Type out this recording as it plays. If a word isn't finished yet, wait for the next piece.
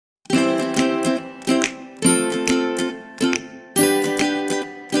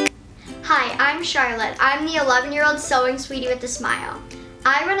I'm Charlotte. I'm the 11-year-old sewing sweetie with a smile.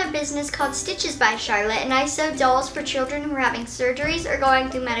 I run a business called Stitches by Charlotte, and I sew dolls for children who are having surgeries or going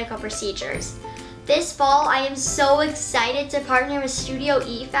through medical procedures. This fall, I am so excited to partner with Studio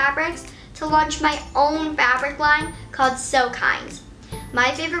E Fabrics to launch my own fabric line called Sew Kind. My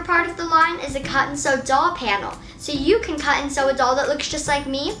favorite part of the line is the cut and sew doll panel, so you can cut and sew a doll that looks just like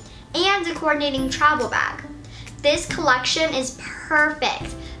me and a coordinating travel bag. This collection is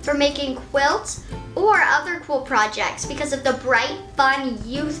perfect for making quilts or other cool projects because of the bright, fun,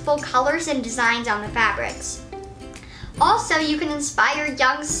 youthful colors and designs on the fabrics. Also, you can inspire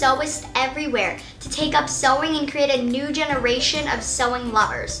young sewists everywhere to take up sewing and create a new generation of sewing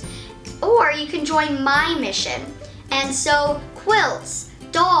lovers. Or you can join my mission and sew quilts,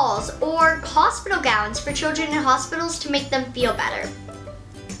 dolls, or hospital gowns for children in hospitals to make them feel better.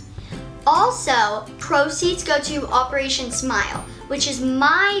 Also, proceeds go to Operation Smile, which is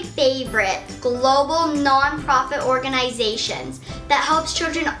my favorite global nonprofit organization that helps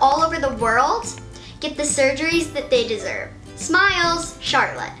children all over the world get the surgeries that they deserve. Smiles,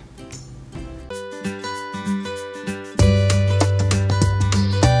 Charlotte.